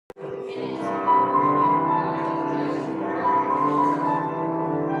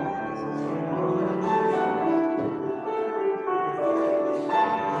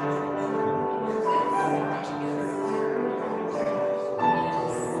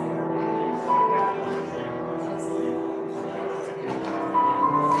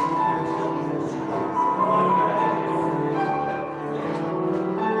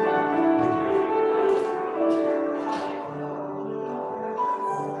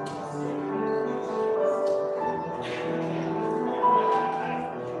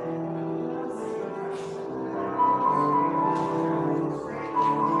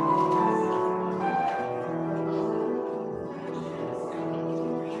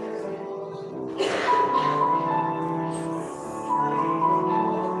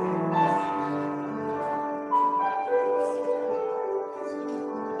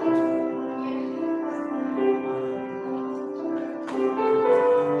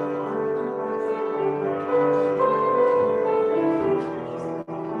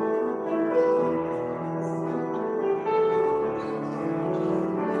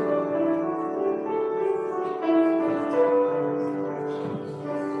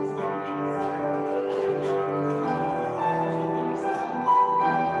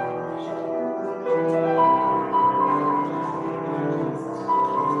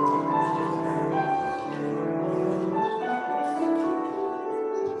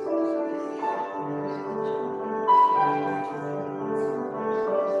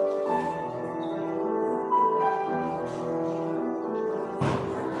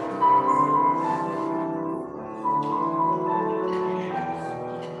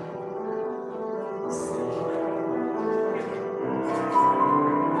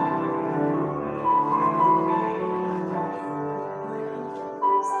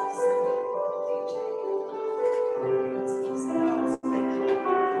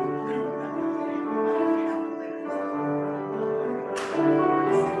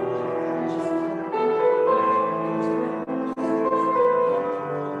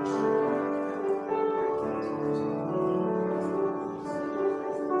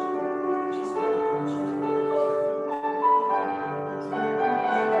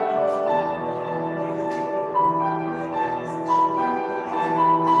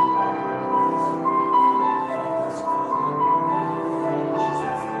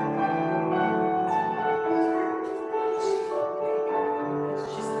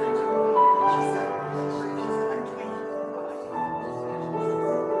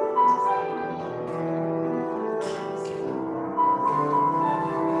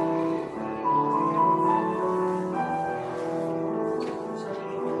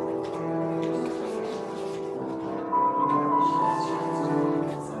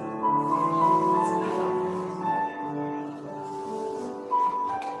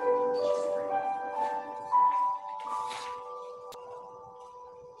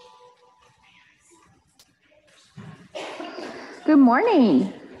Good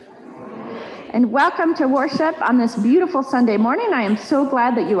morning, and welcome to worship on this beautiful Sunday morning. I am so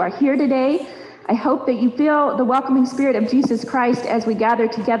glad that you are here today. I hope that you feel the welcoming spirit of Jesus Christ as we gather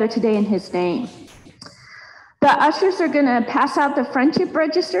together today in his name. The ushers are going to pass out the friendship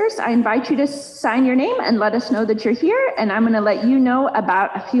registers. I invite you to sign your name and let us know that you're here, and I'm going to let you know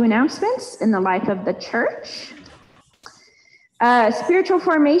about a few announcements in the life of the church. Spiritual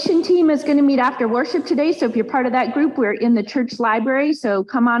formation team is going to meet after worship today. So if you're part of that group, we're in the church library. So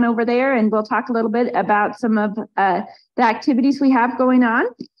come on over there and we'll talk a little bit about some of the activities we have going on.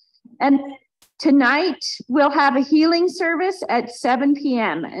 And tonight we'll have a healing service at 7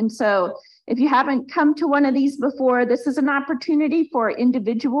 p.m. And so if you haven't come to one of these before, this is an opportunity for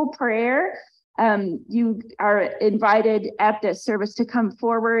individual prayer. You are invited at this service to come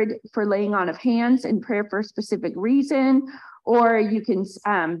forward for laying on of hands and prayer for a specific reason, or you can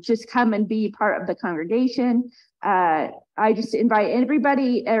just come and be part of the congregation. I just invite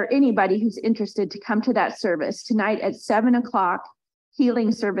everybody or anybody who's interested to come to that service tonight at 7 o'clock,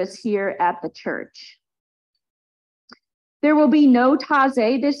 healing service here at the church. There will be no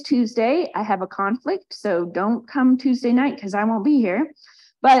Taze this Tuesday. I have a conflict, so don't come Tuesday night because I won't be here.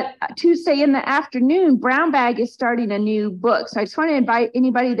 But Tuesday in the afternoon, Brown Bag is starting a new book. So I just want to invite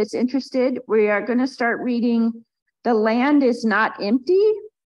anybody that's interested. We are going to start reading The Land is Not Empty.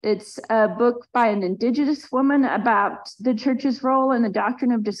 It's a book by an Indigenous woman about the church's role in the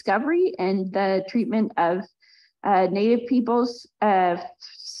doctrine of discovery and the treatment of Native peoples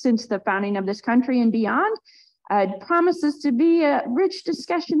since the founding of this country and beyond. It promises to be a rich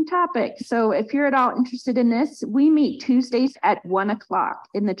discussion topic. So if you're at all interested in this, we meet Tuesdays at 1 o'clock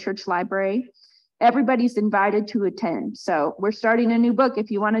in the church library. everybody's invited to attend. So we're starting a new book.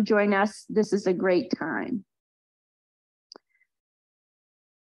 If you want to join us, this is a great time.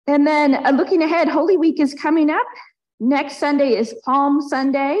 And then looking ahead, Holy Week is coming up. Next Sunday is Palm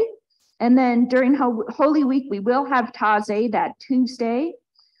Sunday. And then during Holy Week, we will have Taizé that Tuesday.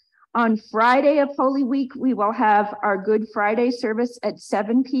 On Friday of Holy Week, we will have our Good Friday service at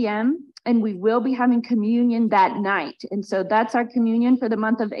 7 p.m. and we will be having communion that night. And so that's our communion for the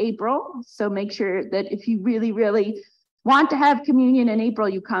month of April. So make sure that if you really, really want to have communion in April,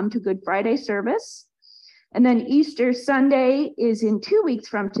 you come to Good Friday service. And then Easter Sunday is in 2 weeks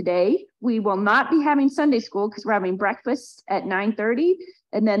from today. We will not be having Sunday school because we're having breakfast at 9:30.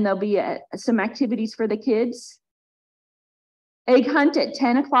 And then there'll be some activities for the kids. Egg hunt at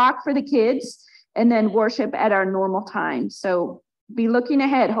 10 o'clock for the kids, and then worship at our normal time. So be looking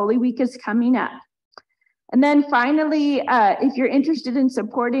ahead. Holy Week is coming up. And then finally, if you're interested in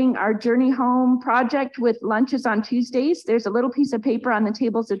supporting our Journey Home project with lunches on Tuesdays, there's a little piece of paper on the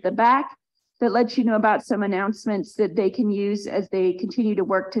tables at the back that lets you know about some announcements that they can use as they continue to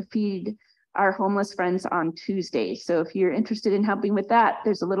work to feed our homeless friends on Tuesdays. So if you're interested in helping with that,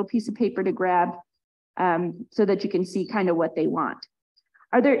 there's a little piece of paper to grab so that you can see kind of what they want.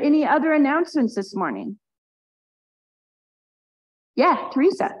 Are there any other announcements this morning? Yeah,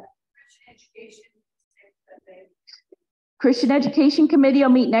 Teresa. Christian Education Committee will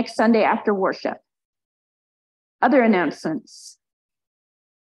meet next Sunday after worship. Other announcements?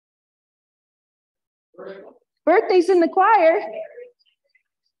 Birthdays in the choir.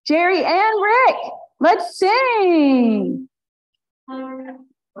 Jerry and Rick, let's sing.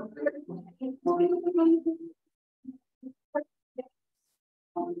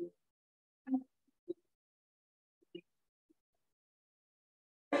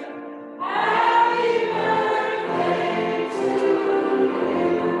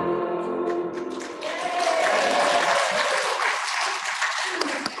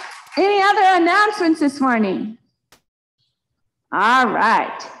 Any other announcements this morning? All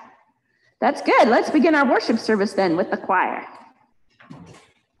right. That's good. Let's begin our worship service then with the choir.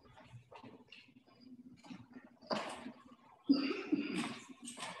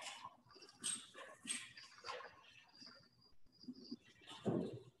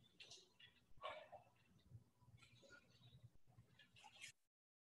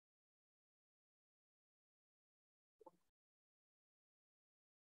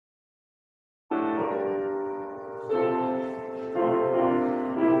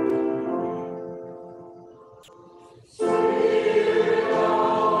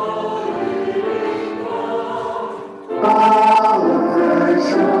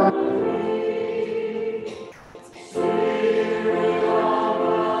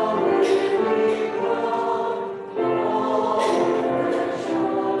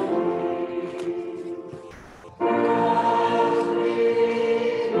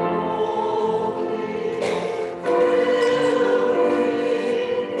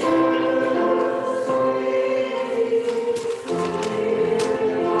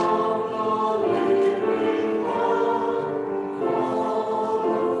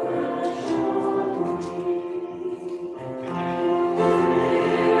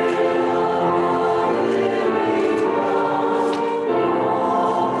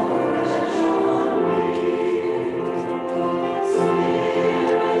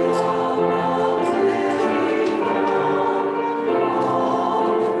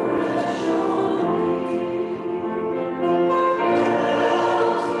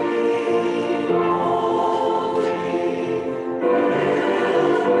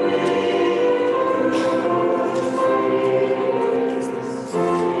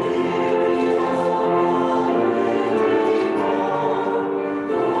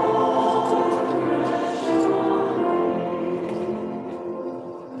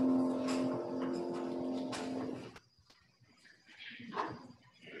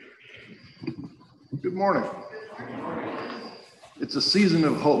 Good morning. It's a season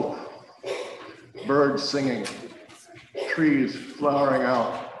of hope. Birds singing, trees flowering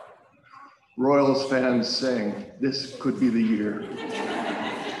out. Royals fans sing, "This could be the year."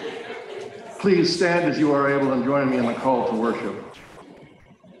 Please stand as you are able and join me in the call to worship.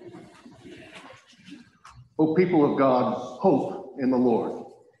 O people of God, hope in the Lord.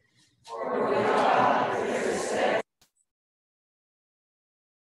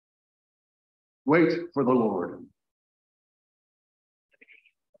 Wait for the Lord.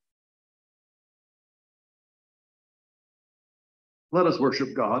 Let us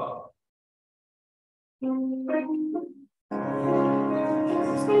worship God.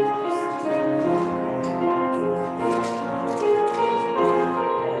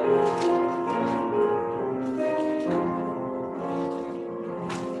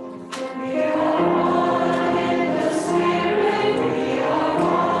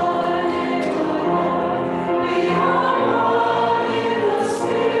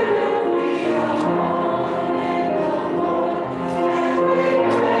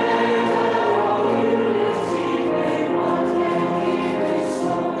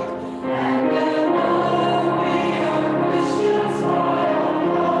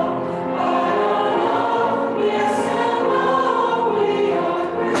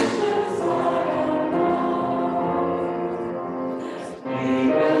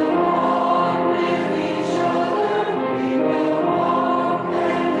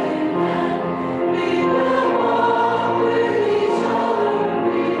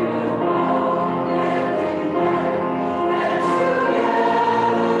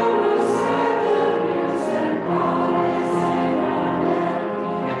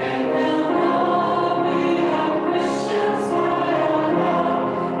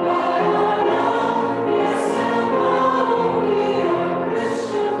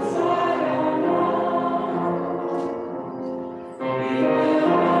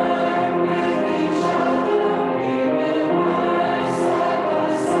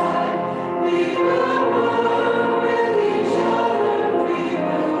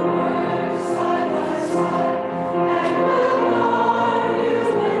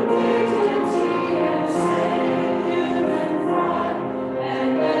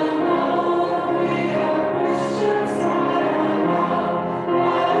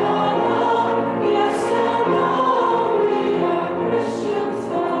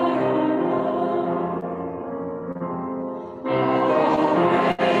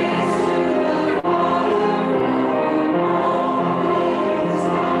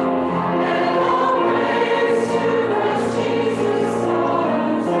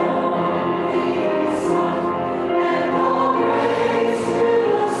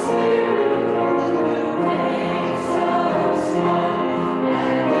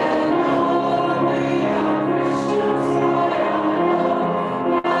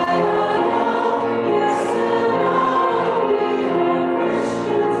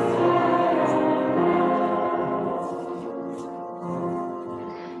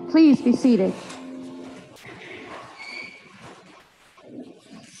 Please be seated.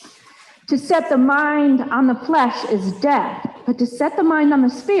 To set the mind on the flesh is death, but to set the mind on the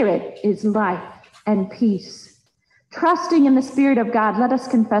Spirit is life and peace. Trusting in the Spirit of God, let us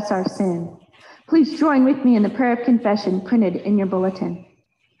confess our sin. Please join with me in the prayer of confession printed in your bulletin.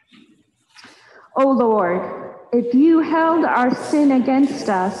 O Lord, if you held our sin against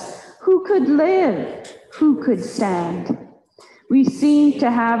us, who could live? Who could stand? We seem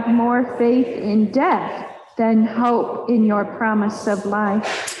to have more faith in death than hope in your promise of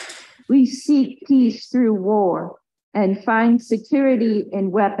life. We seek peace through war and find security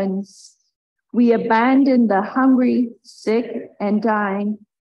in weapons. We abandon the hungry, sick, and dying,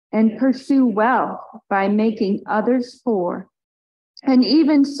 and pursue wealth by making others poor. And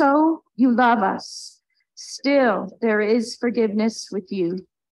even so, you love us. Still, there is forgiveness with you.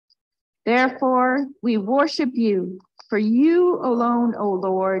 Therefore, we worship you, for you alone, O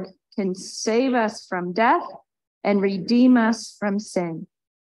Lord, can save us from death and redeem us from sin.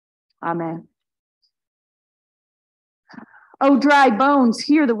 Amen. O dry bones,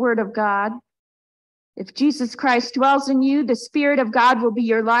 hear the word of God. If Jesus Christ dwells in you, the Spirit of God will be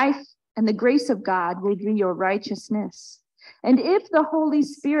your life, and the grace of God will be your righteousness. And if the Holy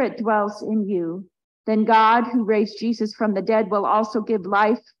Spirit dwells in you, then God, who raised Jesus from the dead, will also give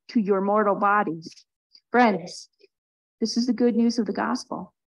life to your mortal bodies. Friends, this is the good news of the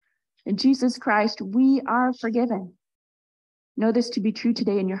gospel. In Jesus Christ, we are forgiven. Know this to be true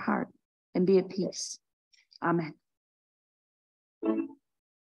today in your heart, and be at peace. Amen.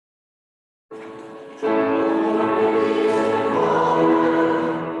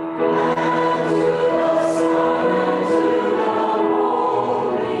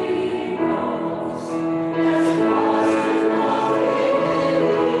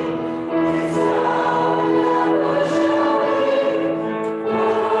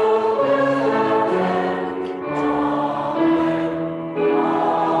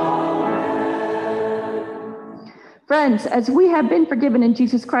 Friends, as we have been forgiven in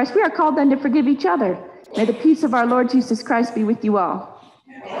Jesus Christ, we are called then to forgive each other. May the peace of our Lord Jesus Christ be with you all.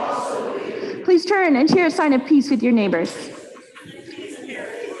 Please turn and share a sign of peace with your neighbors.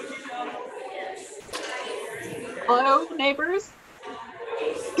 Hello, neighbors.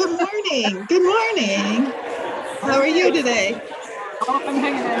 Good morning. Good morning. How are you today? Oh, I'm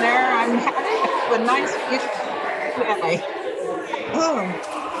hanging in there. I'm having a nice week today. Oh,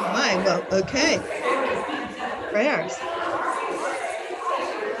 my. Well, okay. Prayers.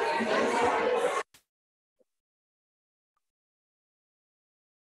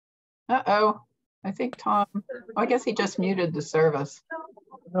 Uh-oh. I think Tom, I guess he just muted the service.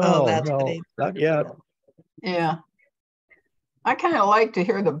 Oh, that's no, funny. not yet. Yeah. I kind of like to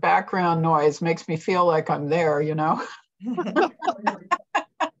hear the background noise. Makes me feel like I'm there, you know?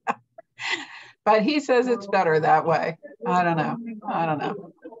 But he says it's better that way. I don't know.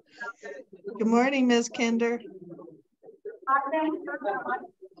 Good morning, Ms. Kinder.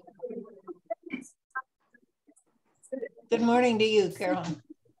 Good morning to you, Carolyn.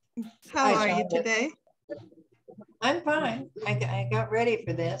 How are you today? I'm fine. I got ready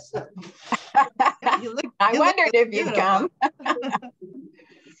for this. I wondered if you'd come.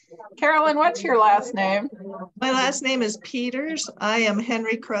 Carolyn, what's your last name? My last name is Peters. I am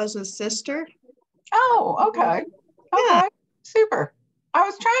Henry Croze's sister. Oh, okay. Yeah. Okay, super. I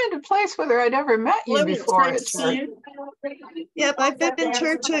was trying to place whether I'd ever met you before at church. Yep, I've been in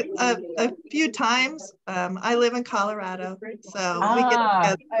church a few times. I live in Colorado, so we get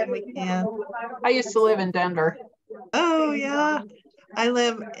together when we can. I used to live in Denver. Oh, yeah. I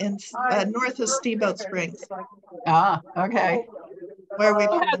live in north of Steamboat Springs. Ah, okay. Where we've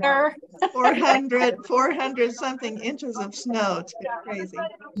had 400 something inches of snow. It's been crazy.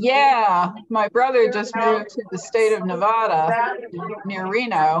 Yeah, my brother just moved to the state of Nevada near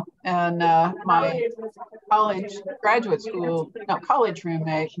Reno, and my college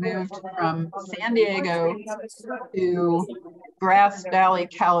roommate moved from San Diego to Grass Valley,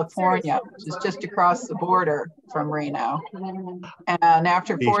 California, which is just across the border from Reno. And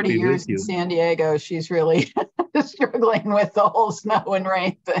after 40 years in San Diego, she's really struggling with the whole snow and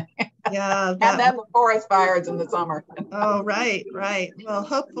rain thing. Yeah. And then the forest fires in the summer. Oh, right. Well,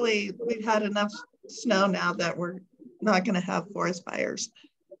 hopefully we've had enough snow now that we're not going to have forest fires.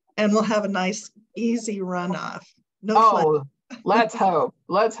 And we'll have a nice, easy runoff. No flood. Let's hope.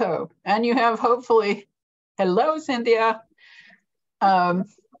 Let's hope. And you have hopefully, hello, Cynthia.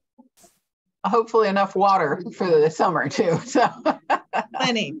 Hopefully enough water for the summer too. So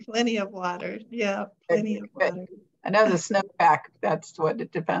plenty of water. Yeah, plenty of water. I know the snowpack, that's what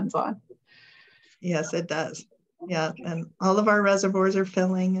it depends on. Yes, it does. Yeah, and all of our reservoirs are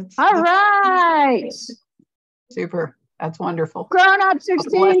filling. It's all right. Super. That's wonderful. Grown-ups are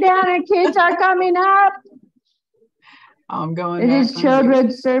staying down and kids are coming up. I'm going. It is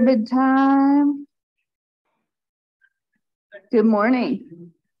children's service time. Good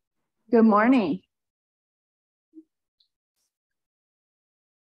morning. Good morning.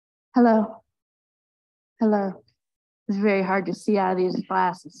 Hello. Hello. It's very hard to see out of these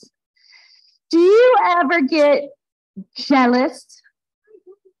glasses. Do you ever get jealous?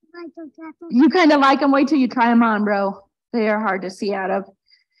 You kind of like them. Wait till you try them on, bro. They are hard to see out of.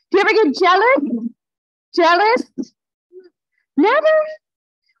 Do you ever get jealous? Jealous? Never?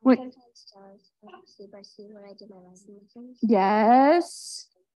 What? Yes.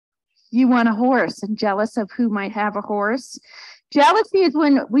 You want a horse and jealous of who might have a horse. Jealousy is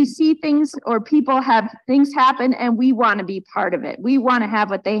when we see things or people have things happen and we want to be part of it. We want to have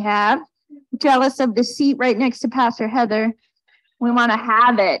what they have. Jealous of the seat right next to Pastor Heather. We want to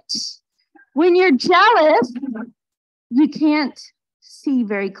have it. When you're jealous, you can't see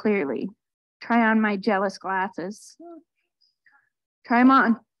very clearly. Try on my jealous glasses. Try them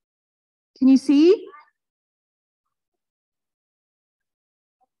on. Can you see?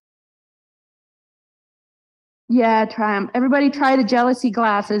 Yeah, try them. Everybody try the jealousy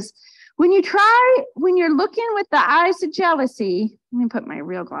glasses. When you're looking with the eyes of jealousy, let me put my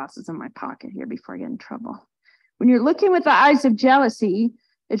real glasses in my pocket here before I get in trouble. When you're looking with the eyes of jealousy,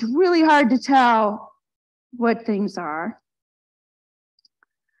 it's really hard to tell what things are.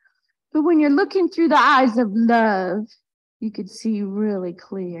 But when you're looking through the eyes of love, you could see really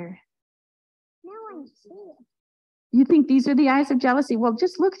clear. You think these are the eyes of jealousy? Well,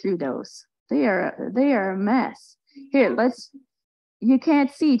 just look through those. They are a mess. Here, you can't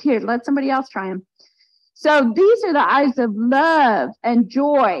see. Here, let somebody else try them. So these are the eyes of love and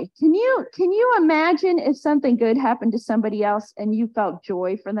joy. Can you imagine if something good happened to somebody else and you felt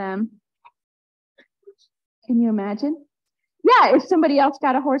joy for them? Can you imagine? Yeah, if somebody else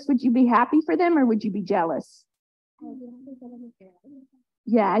got a horse, would you be happy for them or would you be jealous?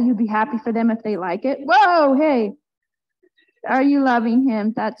 Yeah, you'd be happy for them if they like it. Whoa, hey. Are you loving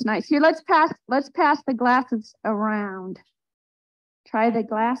him? That's nice. Here, let's pass the glasses around. Try the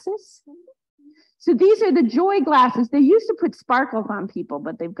glasses. So these are the joy glasses. They used to put sparkles on people,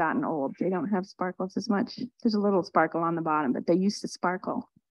 but they've gotten old. They don't have sparkles as much. There's a little sparkle on the bottom, but they used to sparkle.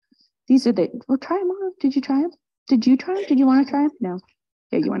 These are well, try them on. Did you try them? Did you try them? Did you want to try them? No.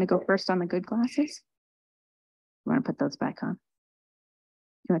 Here, you want to go first on the good glasses? You want to put those back on?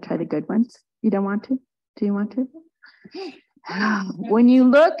 You want to try the good ones? You don't want to? Do you want to? When you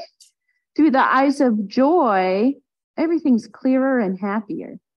look through the eyes of joy, everything's clearer and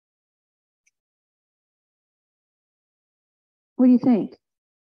happier. What do you think?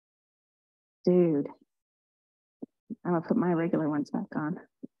 Dude, I'm going to put my regular ones back on.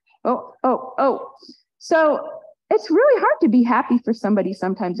 Oh. So it's really hard to be happy for somebody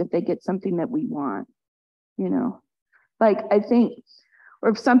sometimes if they get something that we want, Like I think, or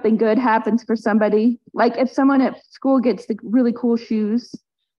if something good happens for somebody, like if someone at school gets the really cool shoes,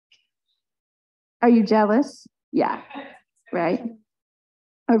 are you jealous? Yeah, right?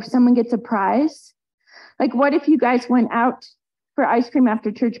 Or if someone gets a prize, like what if you guys went out for ice cream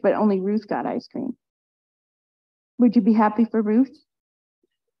after church, but only Ruth got ice cream? Would you be happy for Ruth?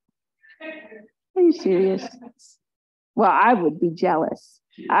 Are you serious? Well, I would be jealous.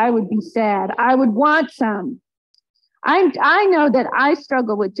 I would be sad. I would want some. I know that I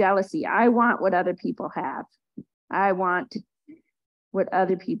struggle with jealousy. I want what other people have. I want what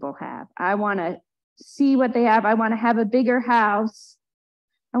other people have. I want to see what they have. I want to have a bigger house.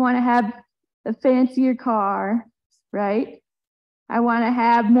 I want to have a fancier car, right? I want to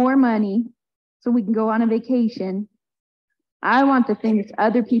have more money so we can go on a vacation. I want the things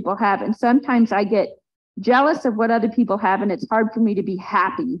other people have. And sometimes I get jealous of what other people have, and it's hard for me to be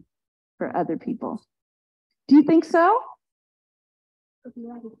happy for other people. Do you think so?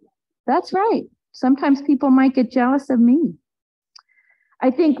 That's right. Sometimes people might get jealous of me. I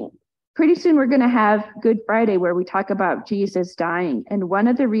think pretty soon we're going to have Good Friday where we talk about Jesus dying. And one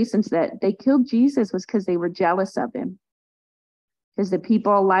of the reasons that they killed Jesus was because they were jealous of him. Because the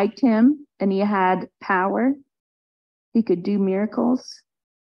people liked him and he had power. He could do miracles.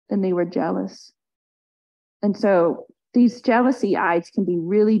 Then they were jealous. And so these jealousy eyes can be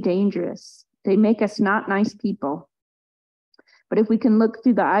really dangerous. They make us not nice people. But if we can look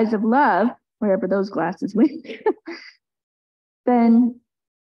through the eyes of love, wherever those glasses went, then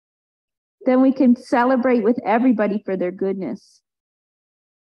we can celebrate with everybody for their goodness.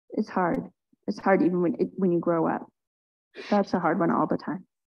 It's hard. It's hard even when you grow up. That's a hard one all the time.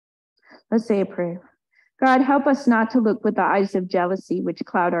 Let's say a prayer. God, help us not to look with the eyes of jealousy, which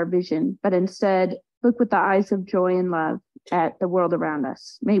cloud our vision, but instead look with the eyes of joy and love at the world around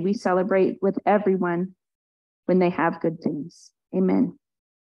us. May we celebrate with everyone when they have good things. Amen.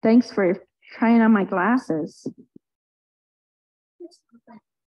 Thanks for trying on my glasses.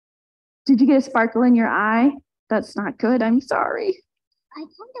 Did you get a sparkle in your eye? That's not good. I'm sorry. I kind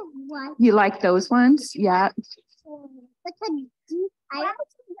of want. You like those ones? Yeah.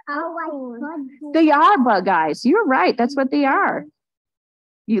 They are bug eyes. You're right. That's what they are.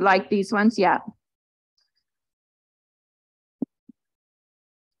 You like these ones? Yeah.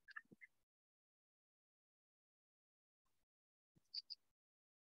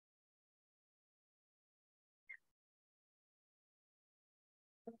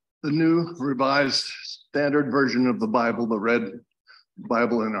 The new revised standard version of the Bible, the red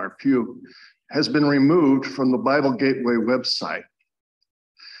Bible in our pew, has been removed from the Bible Gateway website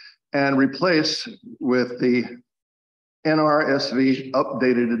and replaced with the NRSV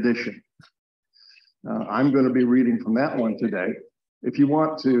updated edition. I'm going to be reading from that one today. If you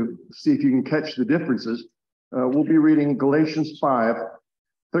want to see if you can catch the differences, we'll be reading Galatians 5,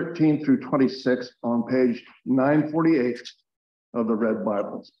 13 through 26 on page 948 of the red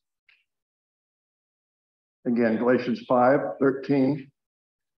Bibles. Again, Galatians 5, 13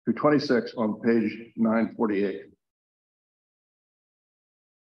 through 26 on page 948.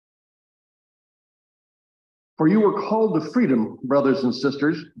 For you were called to freedom, brothers and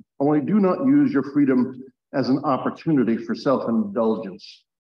sisters, only do not use your freedom as an opportunity for self-indulgence,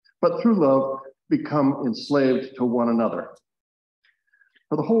 but through love become enslaved to one another.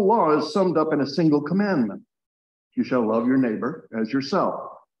 For the whole law is summed up in a single commandment. You shall love your neighbor as yourself.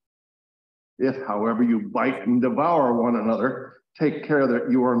 If, however, you bite and devour one another, take care that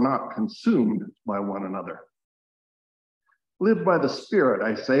you are not consumed by one another. Live by the Spirit,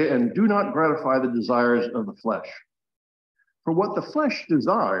 I say, and do not gratify the desires of the flesh. For what the flesh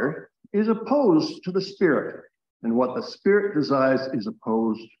desires is opposed to the Spirit, and what the Spirit desires is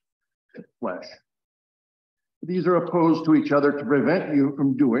opposed to the flesh. These are opposed to each other to prevent you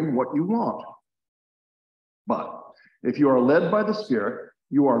from doing what you want. But if you are led by the Spirit,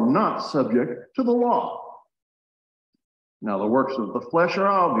 you are not subject to the law. Now, the works of the flesh are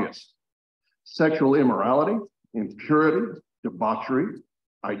obvious: sexual immorality, impurity, debauchery,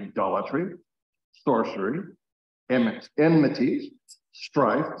 idolatry, sorcery, enmities,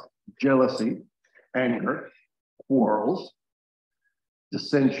 strife, jealousy, anger, quarrels,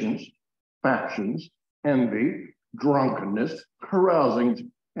 dissensions, factions, envy, drunkenness, carousings,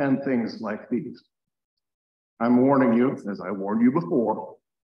 and things like these. I'm warning you, as I warned you before,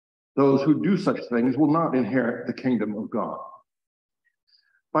 those who do such things will not inherit the kingdom of God.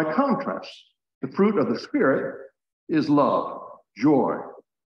 By contrast, the fruit of the Spirit is love, joy,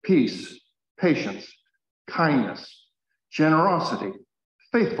 peace, patience, kindness, generosity,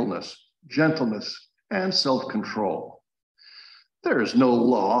 faithfulness, gentleness, and self-control. There is no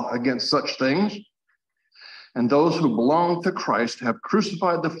law against such things, and those who belong to Christ have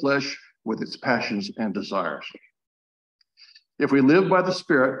crucified the flesh with its passions and desires. If we live by the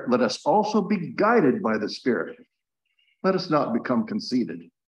Spirit, let us also be guided by the Spirit. Let us not become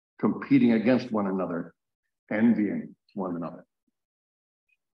conceited, competing against one another, envying one another.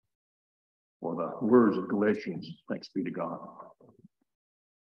 For the words of Galatians, thanks be to God.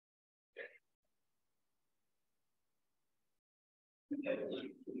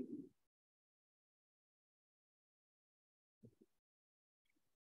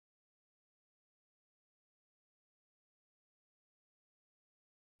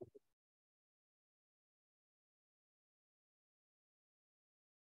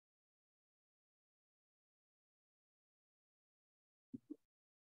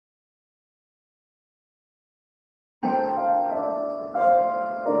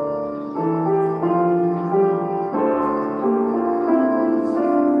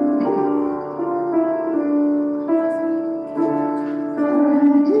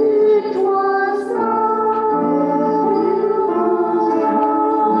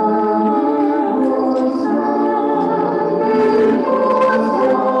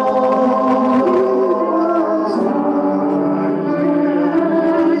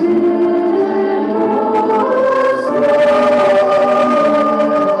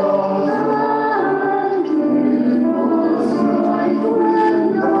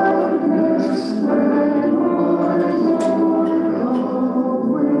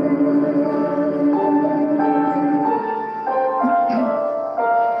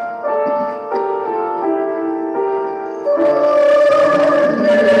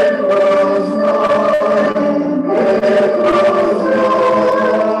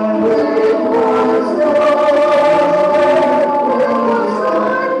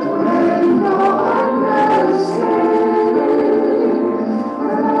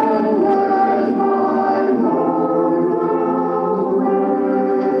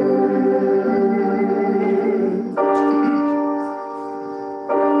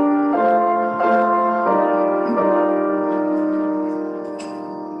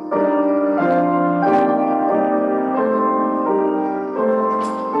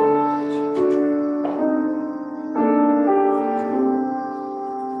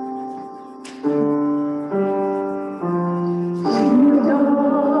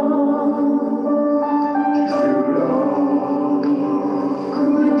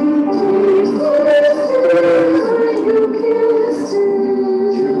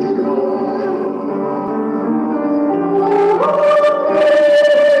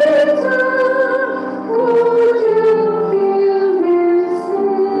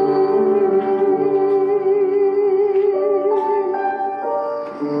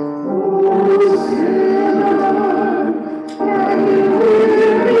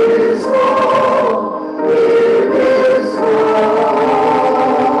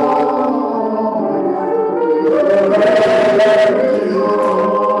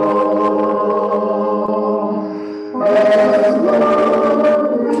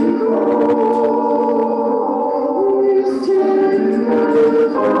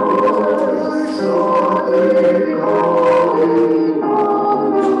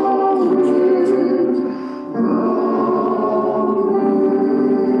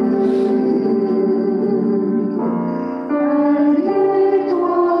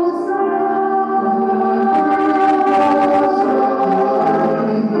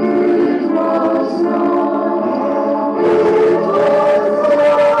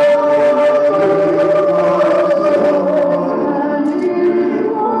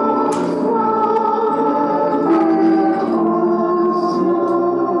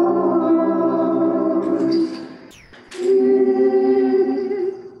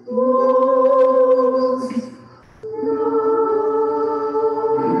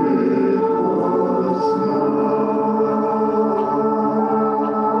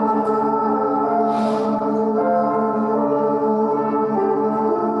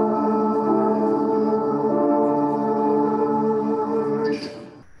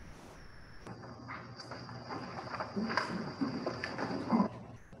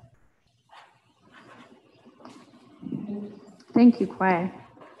 Thank you, choir.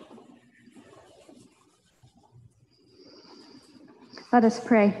 Let us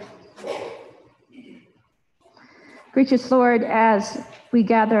pray. Gracious Lord, as we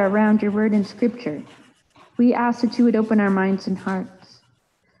gather around your word and scripture, we ask that you would open our minds and hearts.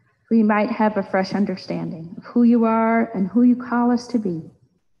 We might have a fresh understanding of who you are and who you call us to be.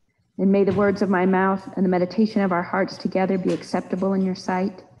 And may the words of my mouth and the meditation of our hearts together be acceptable in your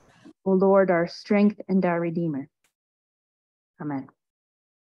sight, O Lord, our strength and our Redeemer. Amen.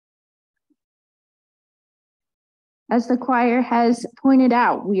 As the choir has pointed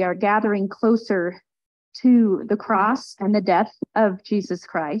out, we are gathering closer to the cross and the death of Jesus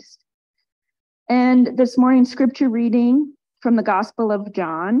Christ. And this morning's scripture reading from the Gospel of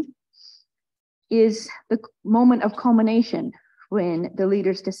John is the moment of culmination when the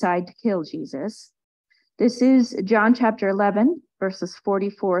leaders decide to kill Jesus. This is John chapter 11, verses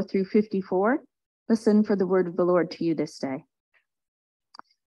 44 through 54. Listen for the word of the Lord to you this day.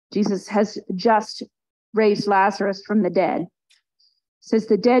 Jesus has just raised Lazarus from the dead. It says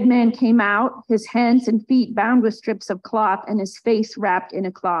the dead man came out, his hands and feet bound with strips of cloth and his face wrapped in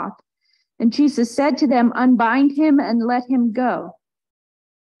a cloth. And Jesus said to them, "Unbind him and let him go."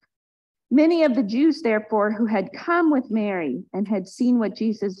 Many of the Jews, therefore, who had come with Mary and had seen what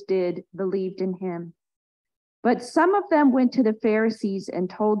Jesus did, believed in him. But some of them went to the Pharisees and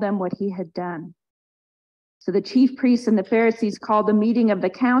told them what he had done. So the chief priests and the Pharisees called a meeting of the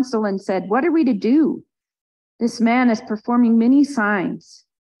council and said, "What are we to do? This man is performing many signs.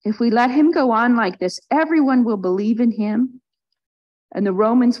 If we let him go on like this, everyone will believe in him, and the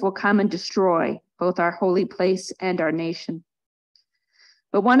Romans will come and destroy both our holy place and our nation."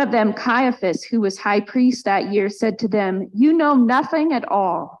 But one of them, Caiaphas, who was high priest that year, said to them, "You know nothing at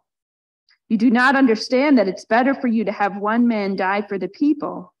all. You do not understand that it's better for you to have one man die for the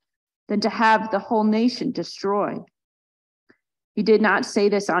people than to have the whole nation destroyed." He did not say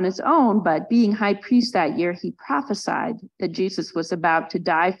this on his own, but being high priest that year, he prophesied that Jesus was about to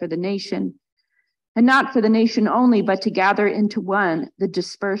die for the nation, and not for the nation only, but to gather into one the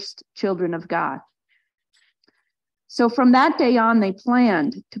dispersed children of God. So from that day on, they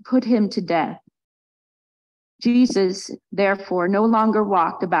planned to put him to death. Jesus, therefore, no longer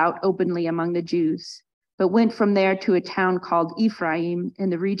walked about openly among the Jews, but went from there to a town called Ephraim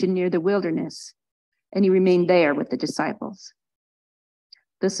in the region near the wilderness, and he remained there with the disciples.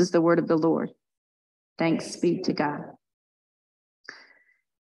 This is the word of the Lord. Thanks be to God.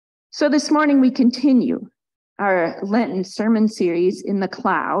 So this morning we continue our Lenten sermon series in the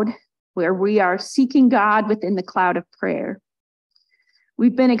cloud, where we are seeking God within the cloud of prayer.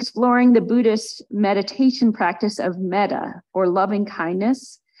 We've been exploring the Buddhist meditation practice of metta, or loving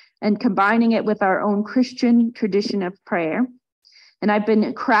kindness, and combining it with our own Christian tradition of prayer. And I've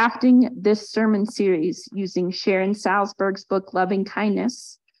been crafting this sermon series using Sharon Salzberg's book, Loving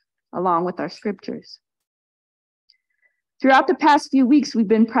Kindness, along with our scriptures. Throughout the past few weeks, we've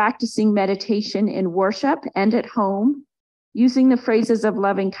been practicing meditation in worship and at home, using the phrases of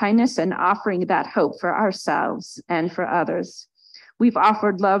loving kindness and offering that hope for ourselves and for others. We've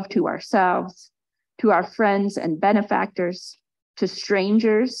offered love to ourselves, to our friends and benefactors, to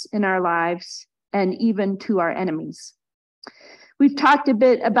strangers in our lives, and even to our enemies. We've talked a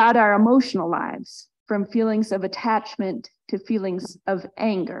bit about our emotional lives, from feelings of attachment to feelings of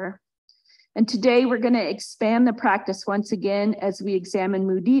anger. And today we're going to expand the practice once again as we examine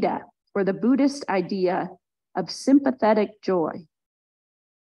mudita, or the Buddhist idea of sympathetic joy.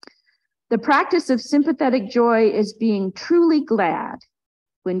 The practice of sympathetic joy is being truly glad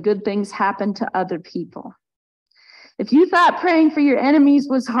when good things happen to other people. If you thought praying for your enemies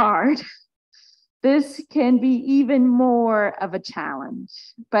was hard, this can be even more of a challenge,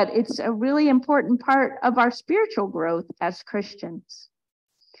 but it's a really important part of our spiritual growth as Christians.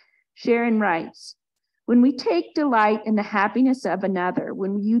 Sharon writes, "When we take delight in the happiness of another,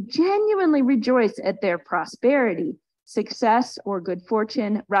 when you genuinely rejoice at their prosperity, success, or good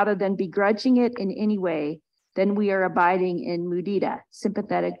fortune, rather than begrudging it in any way, then we are abiding in mudita,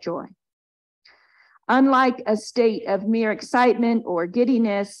 sympathetic joy. Unlike a state of mere excitement or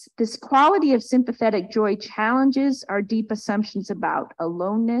giddiness, this quality of sympathetic joy challenges our deep assumptions about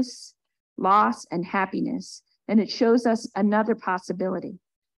aloneness, loss, and happiness, and it shows us another possibility.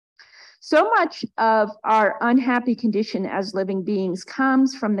 So much of our unhappy condition as living beings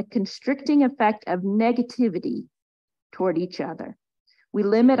comes from the constricting effect of negativity toward each other. We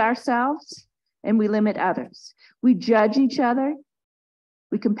limit ourselves and we limit others. We judge each other.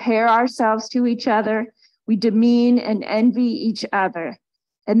 We compare ourselves to each other. We demean and envy each other.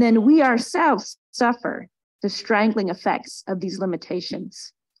 And then we ourselves suffer the strangling effects of these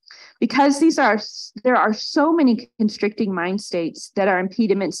limitations. Because there are so many constricting mind states that are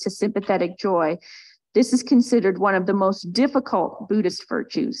impediments to sympathetic joy, this is considered one of the most difficult Buddhist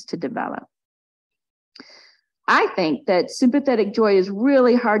virtues to develop. I think that sympathetic joy is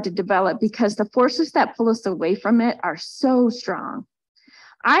really hard to develop because the forces that pull us away from it are so strong.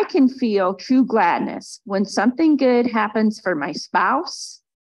 I can feel true gladness when something good happens for my spouse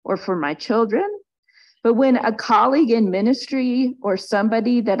or for my children. But when a colleague in ministry or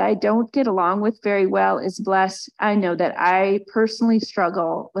somebody that I don't get along with very well is blessed, I know that I personally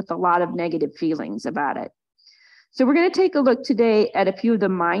struggle with a lot of negative feelings about it. So we're going to take a look today at a few of the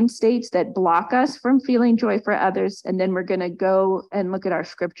mind states that block us from feeling joy for others, and then we're going to go and look at our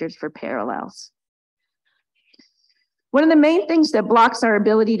scriptures for parallels. One of the main things that blocks our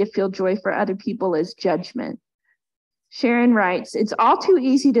ability to feel joy for other people is judgment. Sharon writes, it's all too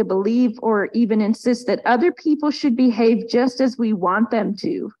easy to believe or even insist that other people should behave just as we want them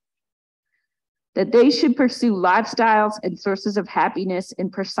to, that they should pursue lifestyles and sources of happiness in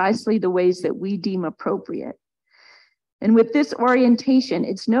precisely the ways that we deem appropriate. And with this orientation,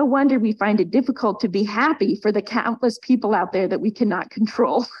 it's no wonder we find it difficult to be happy for the countless people out there that we cannot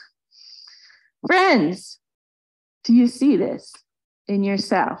control. Friends, do you see this in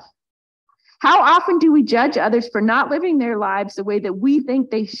yourself? How often do we judge others for not living their lives the way that we think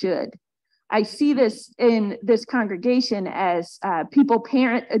they should? I see this in this congregation as people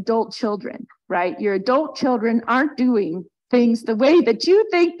parent adult children, right? Your adult children aren't doing things the way that you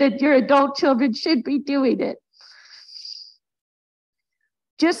think that your adult children should be doing it.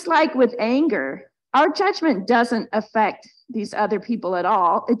 Just like with anger, our judgment doesn't affect these other people at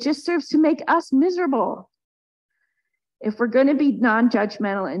all. It just serves to make us miserable. If we're going to be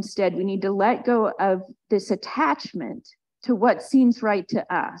non-judgmental instead, we need to let go of this attachment to what seems right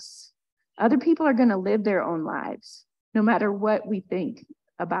to us. Other people are going to live their own lives, no matter what we think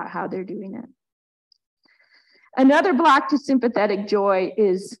about how they're doing it. Another block to sympathetic joy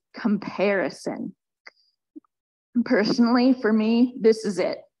is comparison. Personally, for me, this is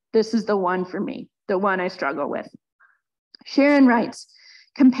it. This is the one for me, the one I struggle with. Sharon writes,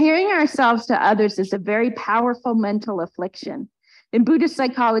 comparing ourselves to others is a very powerful mental affliction. In Buddhist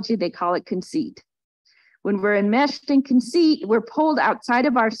psychology, they call it conceit. When we're enmeshed in conceit, we're pulled outside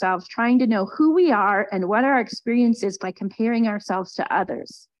of ourselves, trying to know who we are and what our experience is by comparing ourselves to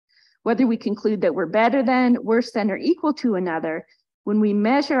others. Whether we conclude that we're better than, worse than, or equal to another, when we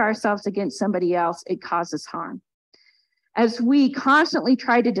measure ourselves against somebody else, it causes harm. As we constantly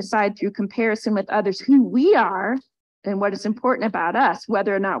try to decide through comparison with others who we are and what is important about us,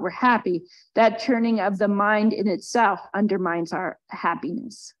 whether or not we're happy, that turning of the mind in itself undermines our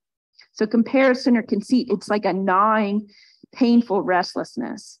happiness. So comparison or conceit, it's like a gnawing, painful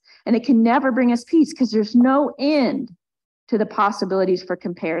restlessness. And it can never bring us peace because there's no end to the possibilities for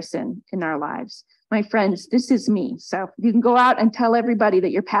comparison in our lives. My friends, this is me. So you can go out and tell everybody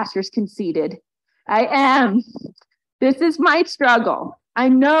that your pastor's conceited. I am. This is my struggle. I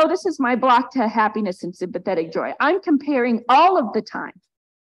know this is my block to happiness and sympathetic joy. I'm comparing all of the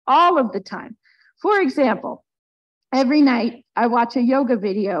time. For example, every night I watch a yoga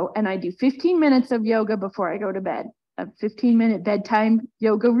video and I do 15 minutes of yoga before I go to bed, a 15-minute bedtime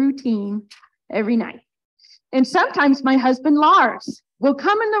yoga routine every night. And sometimes my husband, Lars, will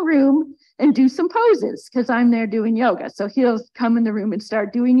come in the room and do some poses because I'm there doing yoga. So he'll come in the room and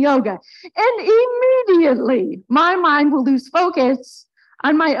start doing yoga. And immediately my mind will lose focus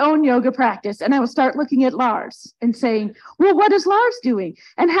on my own yoga practice. And I will start looking at Lars and saying, well, what is Lars doing?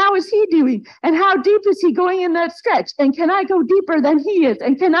 And how is he doing? And how deep is he going in that stretch? And can I go deeper than he is?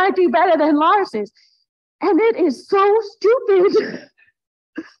 And can I do better than Lars is? And it is so stupid.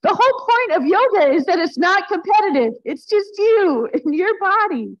 The whole point of yoga is that it's not competitive. It's just you and your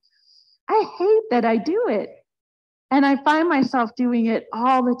body. I hate that I do it. And I find myself doing it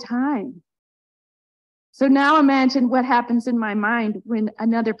all the time. So now imagine what happens in my mind when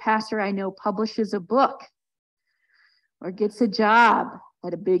another pastor I know publishes a book or gets a job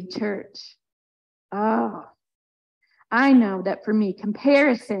at a big church. Oh, I know that for me,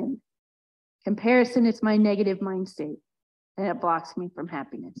 comparison is my negative mind state, and it blocks me from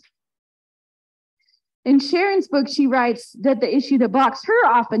happiness. In Sharon's book, she writes that the issue that blocks her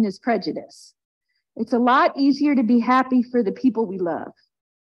often is prejudice. It's a lot easier to be happy for the people we love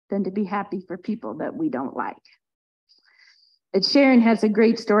than to be happy for people that we don't like. And Sharon has a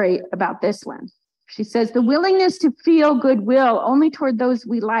great story about this one. She says, the willingness to feel goodwill only toward those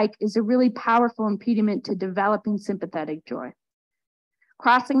we like is a really powerful impediment to developing sympathetic joy.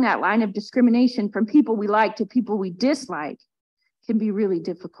 Crossing that line of discrimination from people we like to people we dislike can be really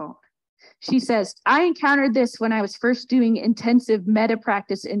difficult. She says, I encountered this when I was first doing intensive metta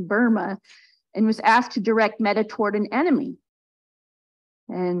practice in Burma and was asked to direct metta toward an enemy.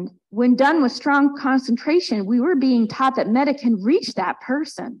 And when done with strong concentration, we were being taught that metta can reach that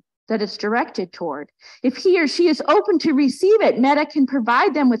person that it's directed toward. If he or she is open to receive it, metta can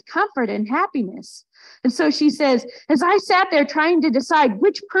provide them with comfort and happiness. And so she says, as I sat there trying to decide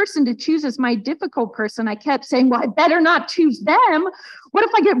which person to choose as my difficult person, I kept saying, well, I better not choose them. What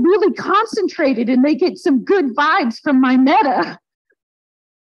if I get really concentrated and they get some good vibes from my metta?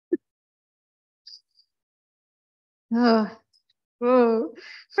 Oh,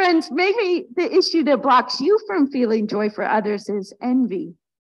 friends, maybe the issue that blocks you from feeling joy for others is envy.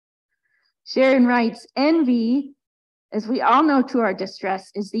 Sharon writes, envy, as we all know to our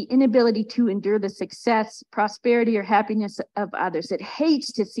distress, is the inability to endure the success, prosperity, or happiness of others. It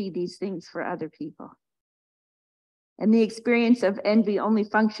hates to see these things for other people. And the experience of envy only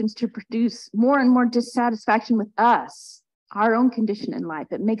functions to produce more and more dissatisfaction with us, our own condition in life.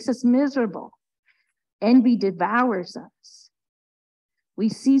 It makes us miserable. Envy devours us. We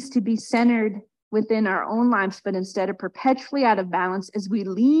cease to be centered within our own lives, but instead are perpetually out of balance as we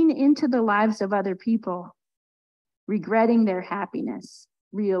lean into the lives of other people, regretting their happiness,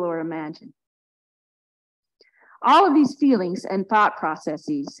 real or imagined. All of these feelings and thought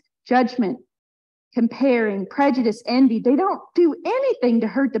processes, judgment, comparing, prejudice, envy, they don't do anything to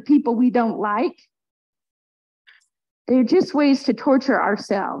hurt the people we don't like. They're just ways to torture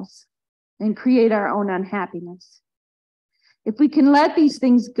ourselves and create our own unhappiness. If we can let these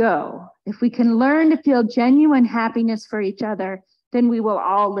things go, if we can learn to feel genuine happiness for each other, then we will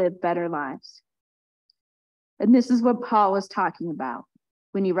all live better lives. And this is what Paul was talking about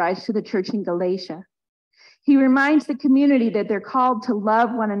when he writes to the church in Galatia. He reminds the community that they're called to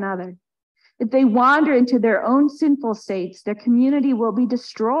love one another. If they wander into their own sinful states, their community will be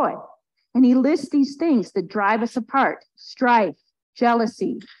destroyed. And he lists these things that drive us apart: strife,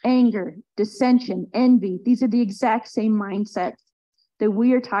 jealousy, anger, dissension, envy. These are the exact same mindsets that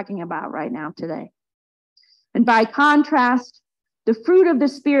we are talking about right now today. And by contrast, the fruit of the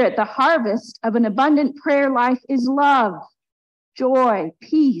Spirit, the harvest of an abundant prayer life, is love, joy,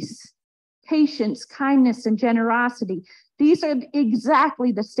 peace, patience, kindness, and generosity. These are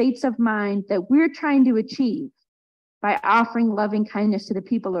exactly the states of mind that we're trying to achieve by offering loving kindness to the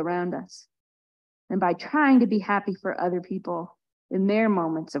people around us and by trying to be happy for other people in their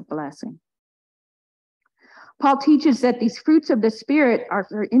moments of blessing. Paul teaches that these fruits of the Spirit are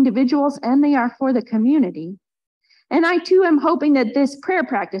for individuals and they are for the community. And I too am hoping that this prayer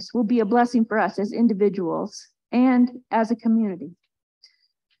practice will be a blessing for us as individuals and as a community.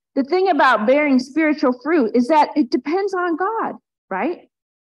 The thing about bearing spiritual fruit is that it depends on God, right?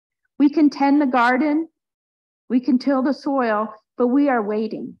 We can tend the garden, we can till the soil, but we are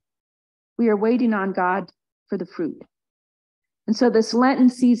waiting. We are waiting on God for the fruit. And so this Lenten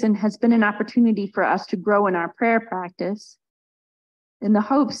season has been an opportunity for us to grow in our prayer practice in the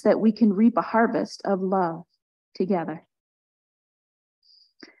hopes that we can reap a harvest of love together.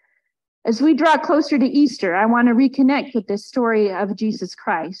 As we draw closer to Easter, I want to reconnect with this story of Jesus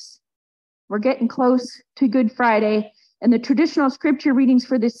Christ. We're getting close to Good Friday, and the traditional scripture readings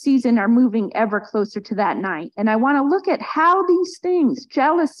for this season are moving ever closer to that night. And I want to look at how these things,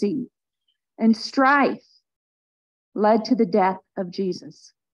 jealousy and strife, led to the death of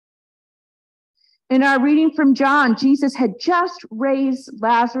Jesus. In our reading from John, Jesus had just raised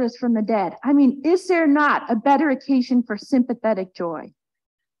Lazarus from the dead. I mean, is there not a better occasion for sympathetic joy?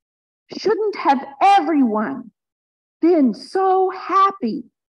 Shouldn't have everyone been so happy?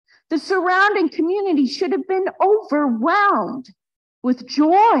 The surrounding community should have been overwhelmed with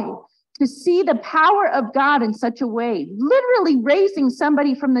joy to see the power of God in such a way, literally raising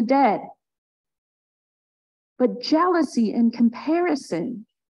somebody from the dead. But jealousy and comparison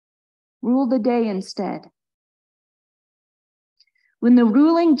rule the day instead. When the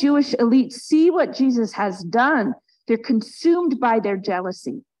ruling Jewish elites see what Jesus has done, they're consumed by their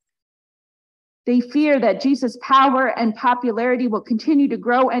jealousy. They fear that Jesus' power and popularity will continue to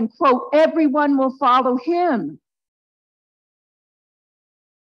grow and, quote, everyone will follow him.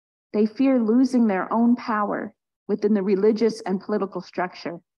 They fear losing their own power within the religious and political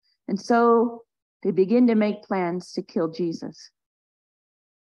structure. And so they begin to make plans to kill Jesus.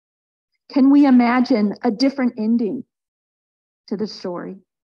 Can we imagine a different ending to the story?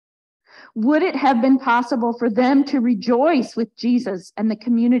 Would it have been possible for them to rejoice with Jesus and the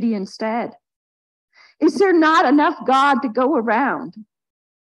community instead? Is there not enough God to go around?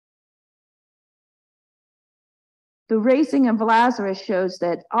 The raising of Lazarus shows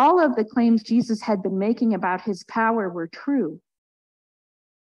that all of the claims Jesus had been making about his power were true.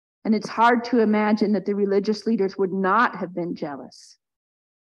 And it's hard to imagine that the religious leaders would not have been jealous.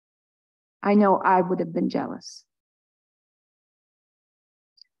 I know I would have been jealous.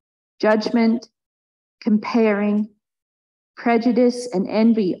 Judgment, comparing, prejudice, and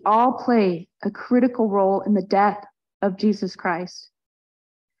envy all play a critical role in the death of Jesus Christ.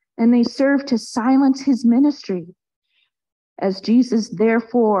 And they serve to silence his ministry, as Jesus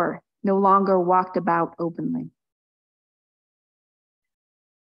therefore no longer walked about openly.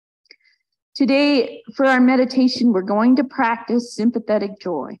 Today, for our meditation, we're going to practice sympathetic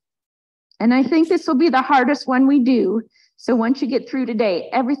joy. And I think this will be the hardest one we do. So once you get through today,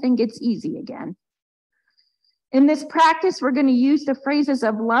 everything gets easy again. In this practice, we're going to use the phrases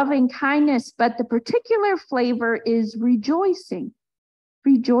of loving kindness, but the particular flavor is rejoicing.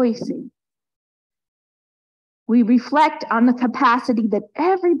 Rejoicing. We reflect on the capacity that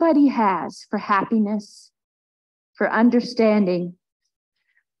everybody has for happiness, for understanding,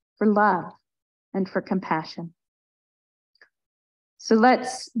 for love, and for compassion. So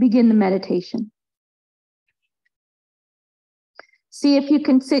let's begin the meditation. See if you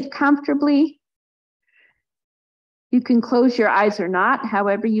can sit comfortably. You can close your eyes or not,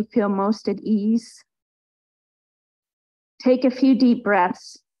 however you feel most at ease. Take a few deep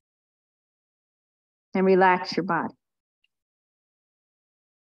breaths and relax your body.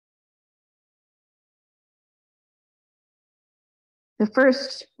 The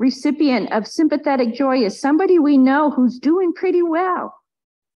first recipient of sympathetic joy is somebody we know who's doing pretty well.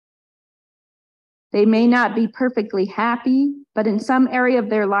 They may not be perfectly happy, but in some area of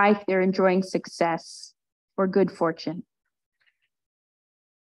their life, they're enjoying success or good fortune.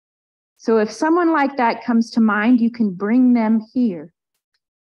 So if someone like that comes to mind, you can bring them here.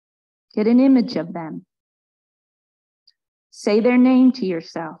 Get an image of them. Say their name to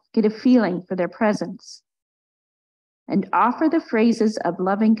yourself. Get a feeling for their presence. And offer the phrases of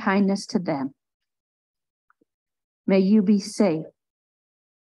loving kindness to them. May you be safe.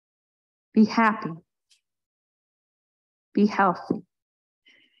 Be happy. Be healthy.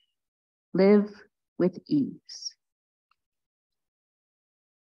 Live with ease.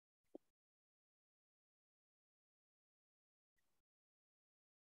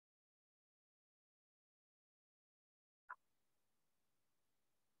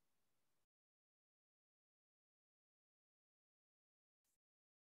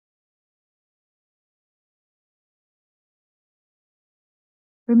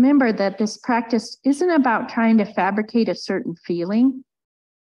 Remember that this practice isn't about trying to fabricate a certain feeling,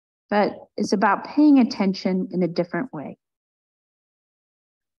 but it's about paying attention in a different way.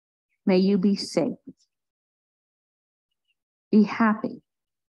 May you be safe. Be happy.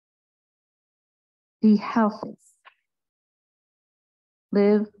 Be healthy.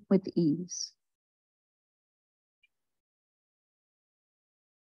 Live with ease.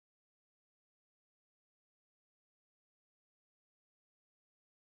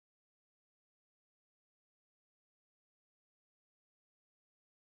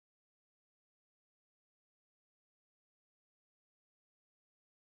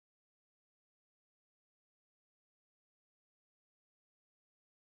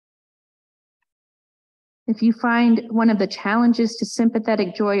 If you find one of the challenges to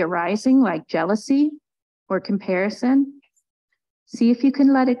sympathetic joy arising, like jealousy or comparison, see if you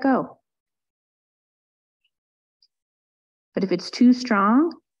can let it go. But if it's too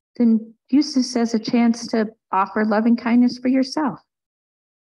strong, then use this as a chance to offer loving kindness for yourself.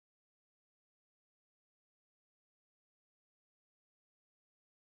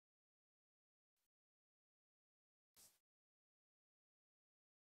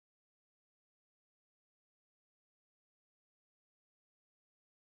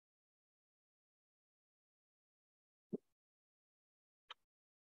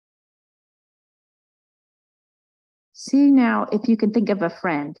 See now if you can think of a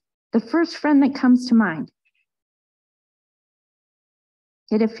friend, the first friend that comes to mind.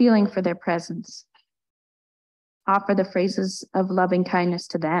 Get a feeling for their presence. Offer the phrases of loving kindness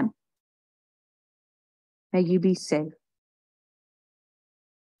to them. May you be safe.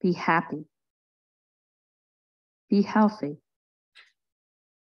 Be happy. Be healthy.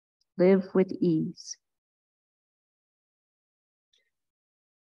 Live with ease.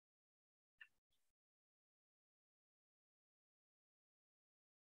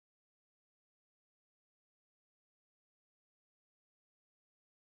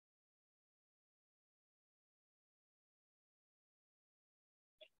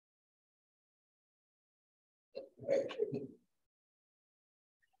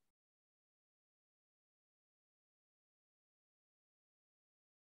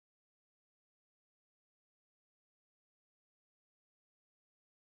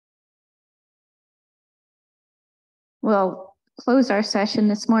 We'll close our session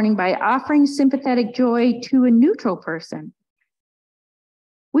this morning by offering sympathetic joy to a neutral person.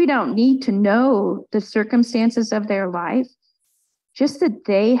 We don't need to know the circumstances of their life, just that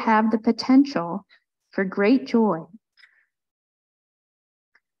they have the potential for great joy.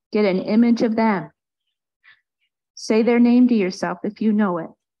 Get an image of them. Say their name to yourself if you know it.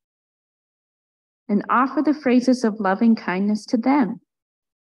 And offer the phrases of loving kindness to them.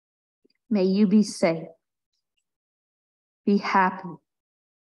 May you be safe. Be happy.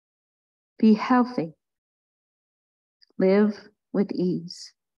 Be healthy. Live with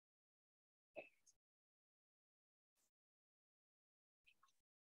ease.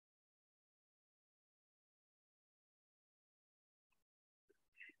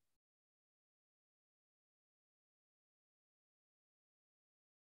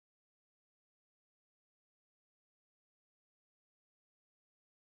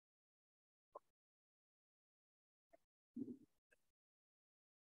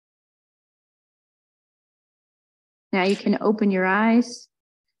 Now you can open your eyes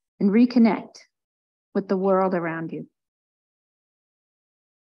and reconnect with the world around you.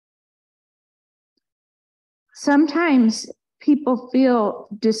 Sometimes people feel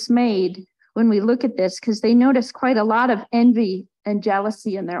dismayed when we look at this because they notice quite a lot of envy and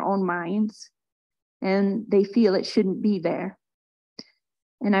jealousy in their own minds, and they feel it shouldn't be there.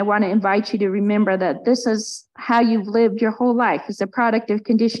 And I want to invite you to remember that this is how you've lived your whole life. It's a product of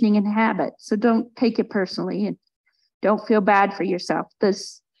conditioning and habit. So don't take it personally and don't feel bad for yourself.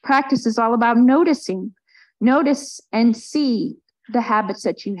 This practice is all about noticing. Notice and see the habits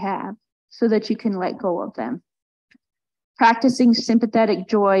that you have so that you can let go of them. Practicing sympathetic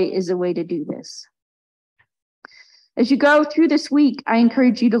joy is a way to do this. As you go through this week, I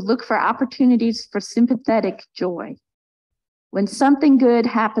encourage you to look for opportunities for sympathetic joy. When something good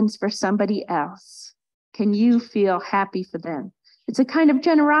happens for somebody else, can you feel happy for them? It's a kind of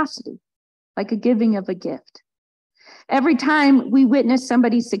generosity, like a giving of a gift. Every time we witness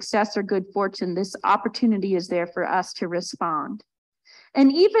somebody's success or good fortune, this opportunity is there for us to respond.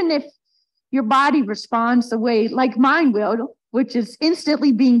 And even if your body responds the way like mine will, which is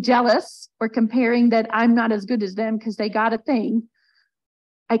instantly being jealous or comparing that I'm not as good as them because they got a thing,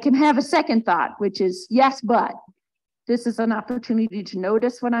 I can have a second thought, which is, yes, but this is an opportunity to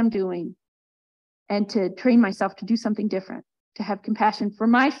notice what I'm doing and to train myself to do something different, to have compassion for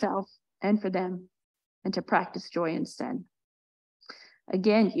myself and for them, and to practice joy instead.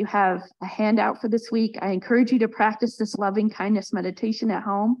 Again, you have a handout for this week. I encourage you to practice this loving kindness meditation at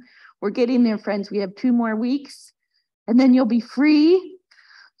home. We're getting there, friends. We have 2 more weeks, and then you'll be free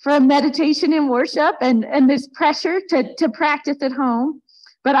from meditation and worship and this pressure to practice at home.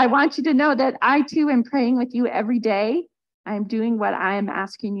 But I want you to know that I too am praying with you every day. I'm doing what I am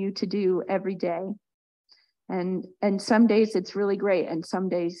asking you to do every day. And some days it's really great, and some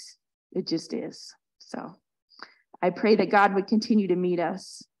days it just is. So I pray that God would continue to meet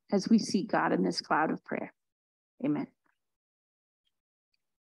us as we seek God in this cloud of prayer. Amen.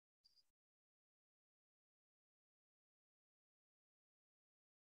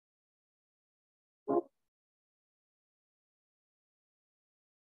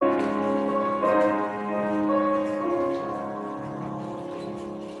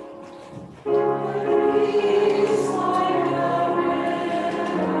 Thank you.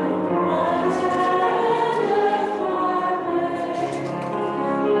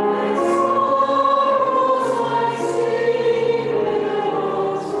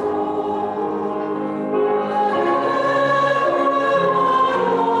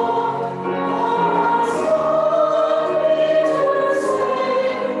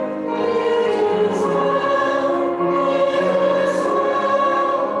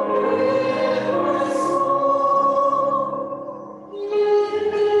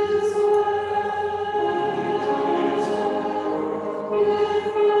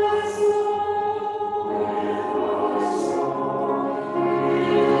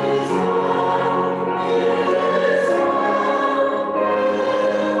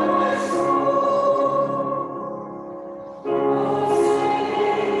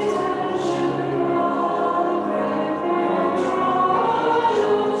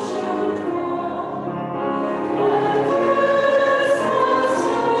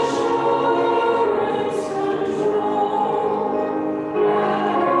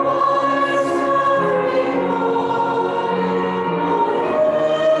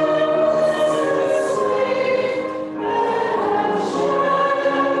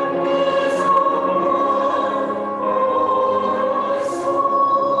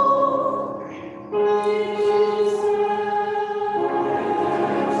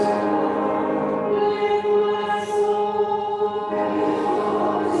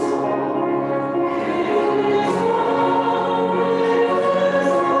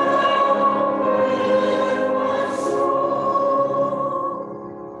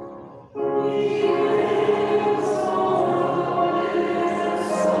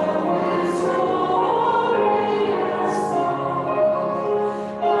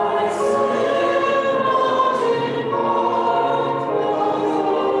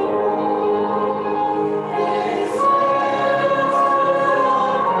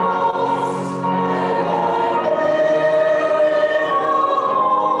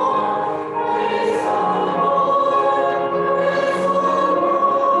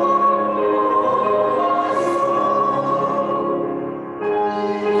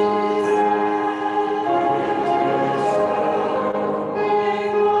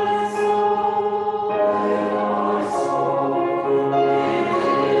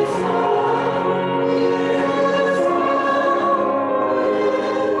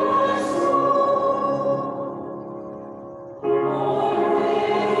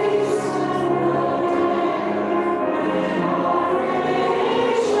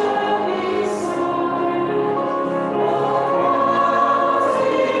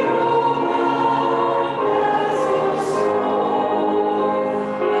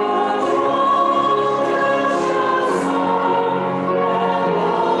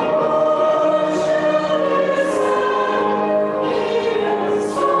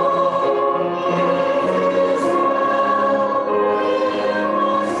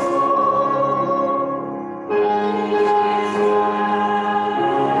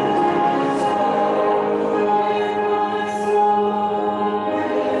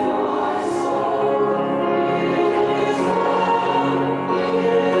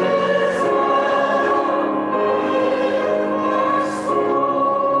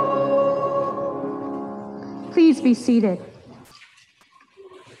 Please be seated.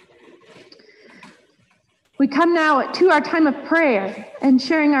 We come now to our time of prayer and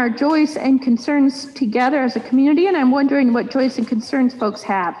sharing our joys and concerns together as a community, and I'm wondering what joys and concerns folks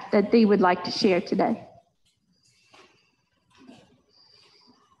have that they would like to share today.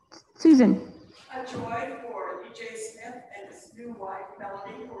 Susan. A joy for DJ Smith and his new wife,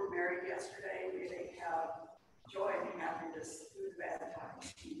 Melanie, who were married yesterday. May they have joy and happiness through the bad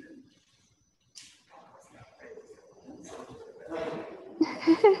times, even.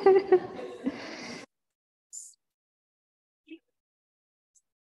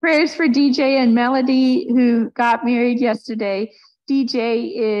 Prayers for DJ and Melody, who got married yesterday.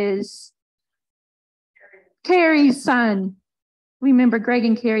 DJ is Carrie's son. Remember Greg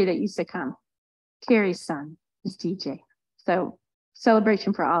and Carrie that used to come. Carrie's son is DJ. So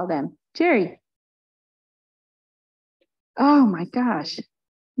celebration for all of them. Jerry. Oh my gosh.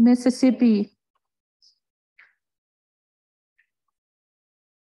 Mississippi.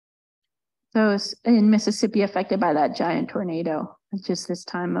 Those in Mississippi affected by that giant tornado. It's just this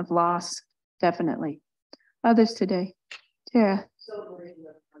time of loss, definitely. Others today. Tara.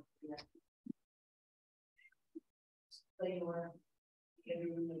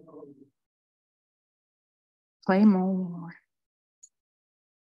 Claymore.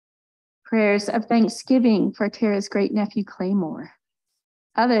 Prayers of thanksgiving for Tara's great nephew, Claymore.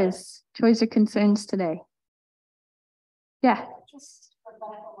 Others, joys or concerns today? Yeah.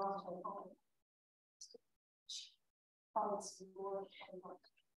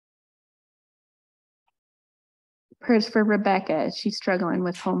 Prayers for Rebecca as she's struggling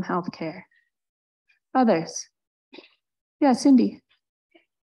with home health care. Others? Yeah, Cindy.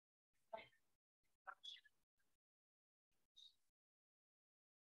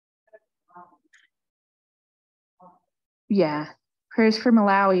 Yeah, prayers for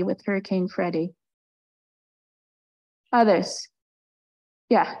Malawi with Hurricane Freddie. Others?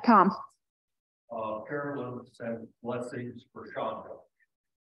 Yeah, Tom. Carolyn sent blessings for Shonda.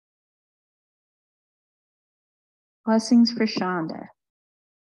 Blessings for Shonda.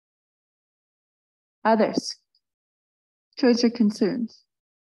 Others? Joys or concerns?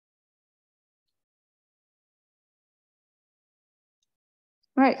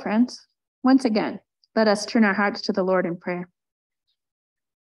 All right, friends. Once again, let us turn our hearts to the Lord in prayer.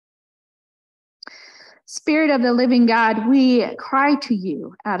 Spirit of the living God, we cry to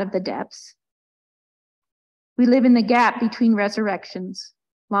you out of the depths. We live in the gap between resurrections,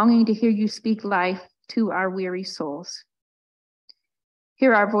 longing to hear you speak life to our weary souls.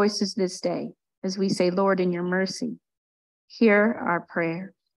 Hear our voices this day as we say, Lord, in your mercy, hear our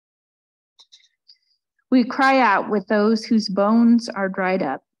prayer. We cry out with those whose bones are dried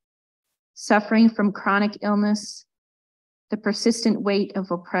up, suffering from chronic illness, the persistent weight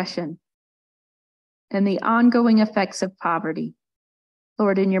of oppression, and the ongoing effects of poverty.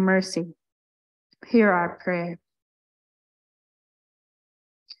 Lord, in your mercy, hear our prayer.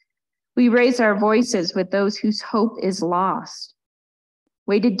 We raise our voices with those whose hope is lost,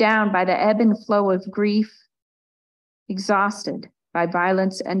 weighted down by the ebb and flow of grief, exhausted by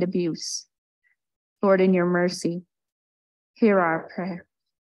violence and abuse. Lord, in your mercy, hear our prayer.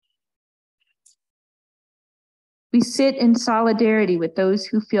 We sit in solidarity with those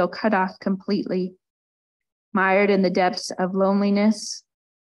who feel cut off completely, mired in the depths of loneliness,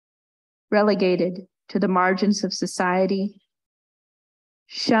 relegated to the margins of society,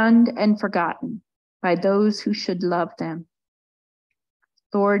 shunned and forgotten by those who should love them.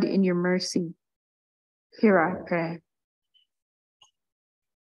 Lord, in your mercy, hear our prayer.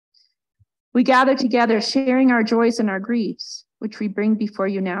 We gather together, sharing our joys and our griefs, which we bring before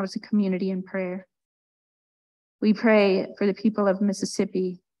you now as a community in prayer. We pray for the people of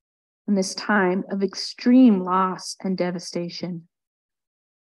Mississippi in this time of extreme loss and devastation.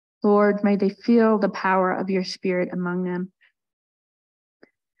 Lord, may they feel the power of your Spirit among them.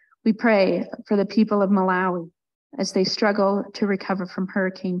 We pray for the people of Malawi as they struggle to recover from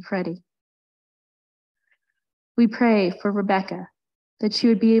Hurricane Freddie. We pray for Rebecca, that she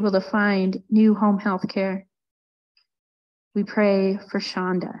would be able to find new home health care. We pray for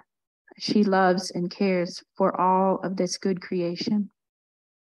Shonda. She loves and cares for all of this good creation.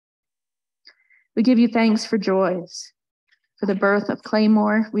 We give you thanks for joys, for the birth of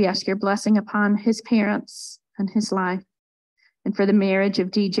Claymore. We ask your blessing upon his parents and his life. And for the marriage of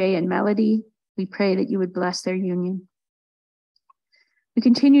DJ and Melody, we pray that you would bless their union. We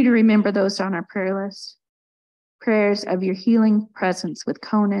continue to remember those on our prayer list. Prayers of your healing presence with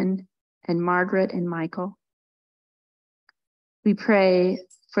Conan and Margaret and Michael. We pray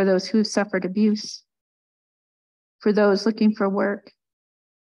for those who have suffered abuse, for those looking for work,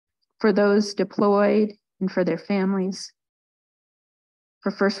 for those deployed and for their families,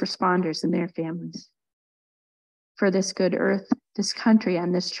 for first responders and their families, for this good earth, this country,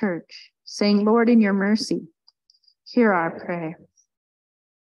 and this church, saying, Lord, in your mercy, hear our prayer.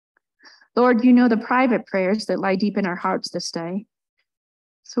 Lord, you know the private prayers that lie deep in our hearts this day,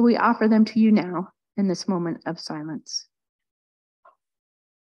 so we offer them to you now in this moment of silence.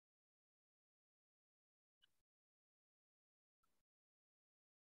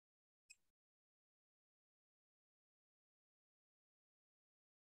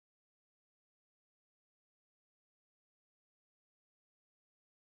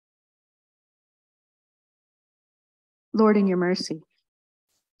 Lord, in your mercy,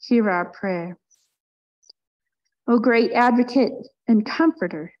 hear our prayer. O great advocate and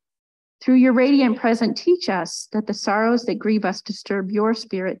comforter, through your radiant presence, teach us that the sorrows that grieve us disturb your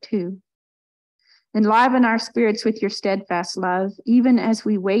spirit too. Enliven our spirits with your steadfast love, even as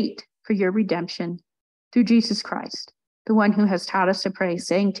we wait for your redemption through Jesus Christ, the one who has taught us to pray,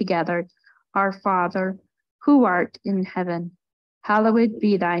 saying together, Our Father, who art in heaven, hallowed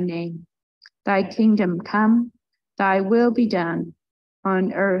be thy name. Thy kingdom come, thy will be done,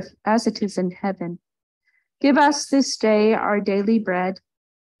 on earth as it is in heaven. Give us this day our daily bread,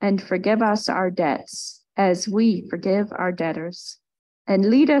 and forgive us our debts, as we forgive our debtors.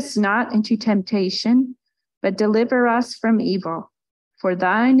 And lead us not into temptation, but deliver us from evil. For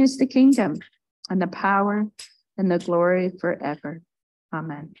thine is the kingdom, and the power, and the glory forever.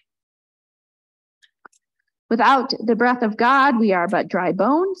 Amen. Without the breath of God, we are but dry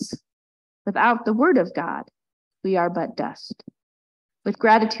bones. Without the word of God, we are but dust. With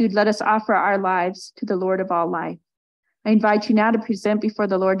gratitude, let us offer our lives to the Lord of all life. I invite you now to present before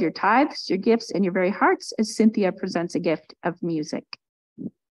the Lord your tithes, your gifts, and your very hearts as Cynthia presents a gift of music.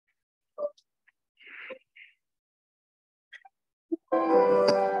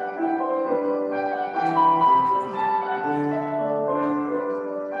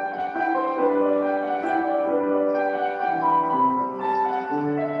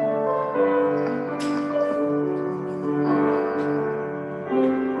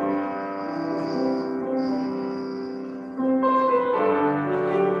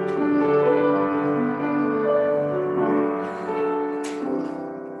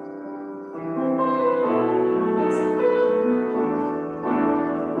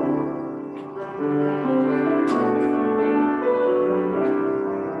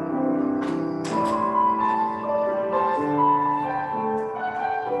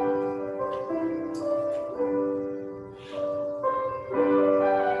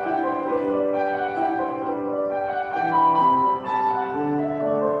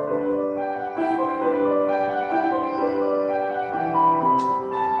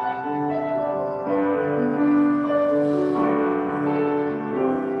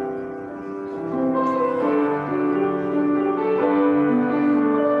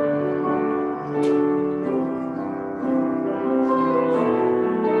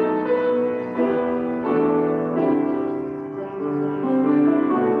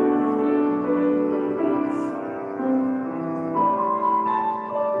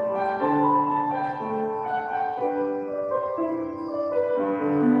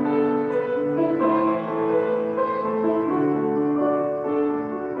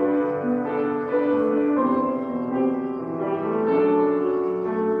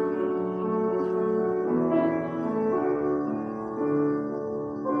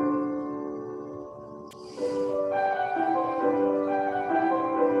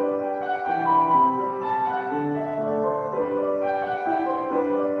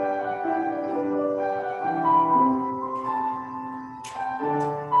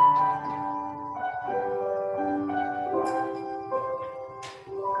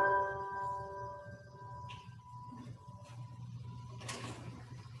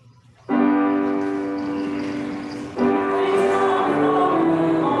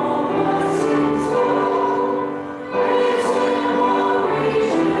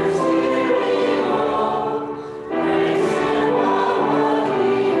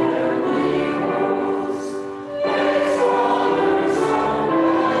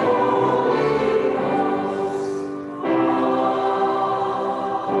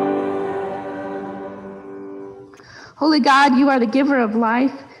 Holy God, you are the giver of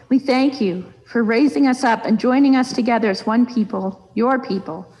life. We thank you for raising us up and joining us together as one people, your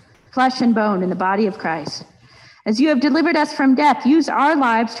people, flesh and bone in the body of Christ. As you have delivered us from death, use our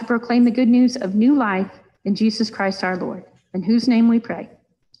lives to proclaim the good news of new life in Jesus Christ our Lord, in whose name we pray.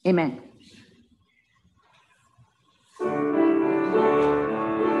 Amen.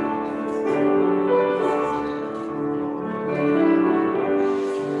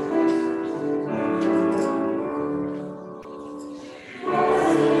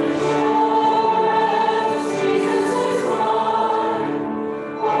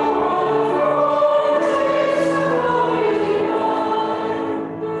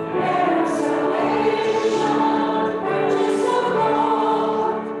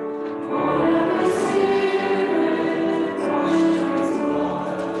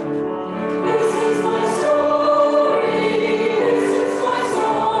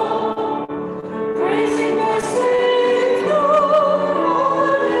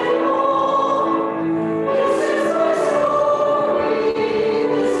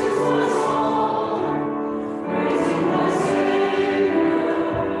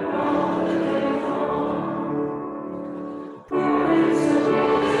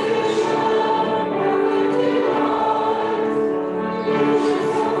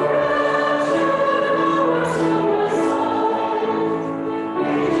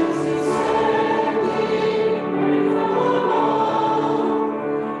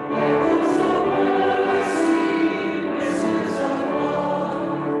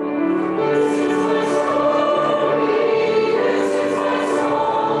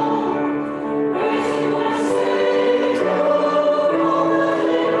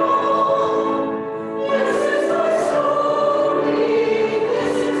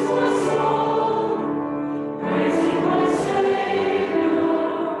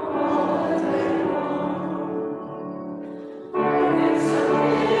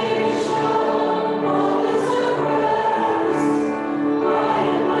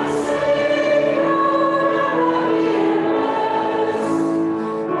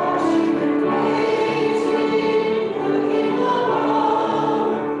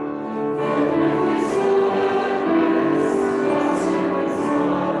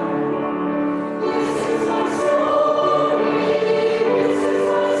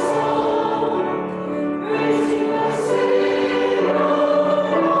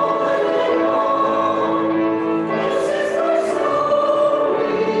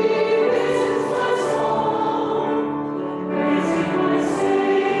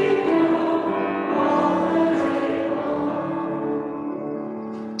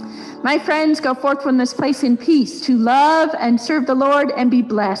 My friends, go forth from this place in peace to love and serve the Lord and be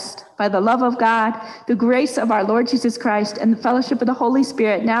blessed by the love of God, the grace of our Lord Jesus Christ, and the fellowship of the Holy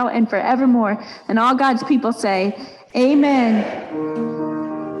Spirit now and forevermore. And all God's people say, amen.